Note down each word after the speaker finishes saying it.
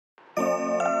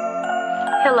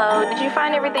Hello, did you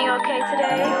find everything okay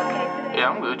today? Yeah,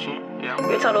 I'm good, G. Yeah.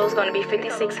 Your total is going to be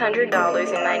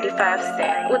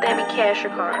 $5,600.95. Would that be cash or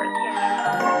card?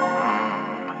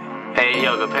 Hey,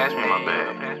 Yoga, pass me my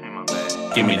bag.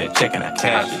 Give me that check and I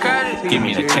cash it. Give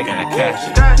me that check and I cash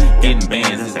it. Getting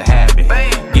bands is a habit.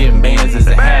 Getting bands is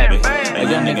a habit. A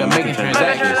young nigga making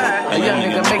transactions. A young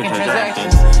nigga making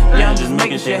transactions. Yeah, I'm just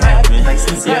making shit happen.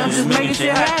 Yeah, I'm just making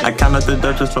shit happen. I count up the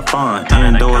dough just for fun.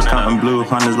 Indoors counting blue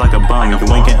hunters like a bum. You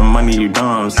ain't getting money, you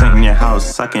dumb. Sitting in your house,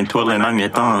 sucking, twirling on your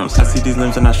thumbs. I see these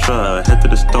limbs and I shrug. Head to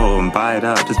the store and buy it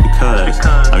out just because.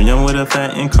 I'm young with a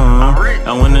fat income.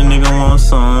 And when a nigga wants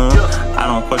some, I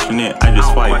don't question it, I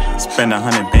just fight. Spend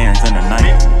 100 bands in a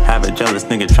night. Have a jealous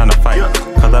nigga tryna fight.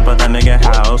 Cause I bought that nigga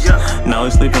house. Now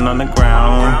he's sleeping on the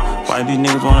ground. Why these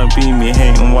niggas wanna be me?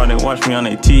 Hating while they watch me on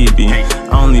their TV.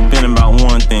 I only been about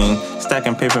one thing.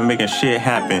 Stacking paper, making shit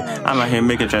happen. I'm out here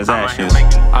making transactions.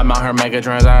 I'm out here making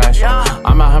transactions.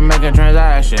 I'm out here making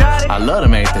transactions. I love to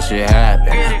make this shit happen.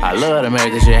 I love to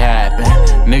make this shit happen.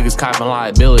 Niggas copping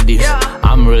liabilities.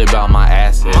 I'm really about my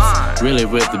assets. Really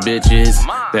with the bitches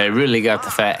that really got the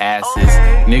fat asses.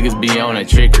 Niggas be on that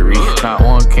trickery. Not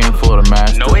one king for the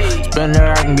master. Spend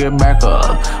there, I can get back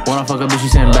up. When I fuck a bitch, she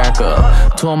send back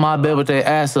up. Two on my bed with their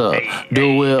ass up.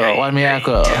 Do will, watch me act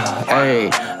up. Hey,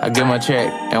 I get my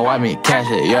check and watch me cash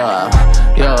it, yeah.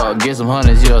 Yo, get some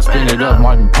hundreds, yo, spin it up,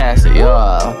 watch me pass it,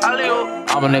 yeah.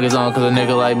 All my niggas on cause a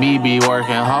nigga like me be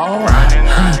working hard.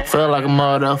 Feel like a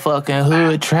motherfucking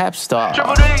hood trap star.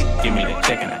 Give me the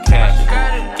check and I cash it.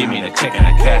 Give me the check and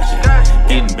I cash it.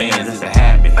 Getting bands is a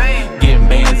habit. Getting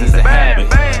bands is a habit.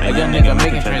 A young nigga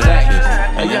making transactions.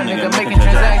 A young nigga making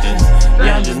transactions.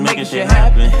 Yeah, I'm just making shit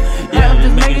happen. Yeah, I'm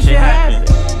just making shit happen.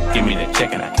 Give me the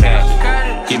check and I cash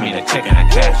it. Give me the check and I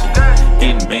cash it.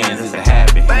 Getting bands is a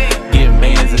habit. Getting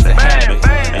bands is a habit.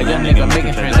 A young nigga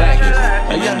making transactions.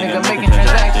 A young nigga making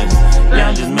transactions. Yeah,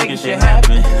 I'm just making shit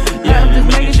happen. Yeah, I'm just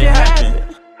making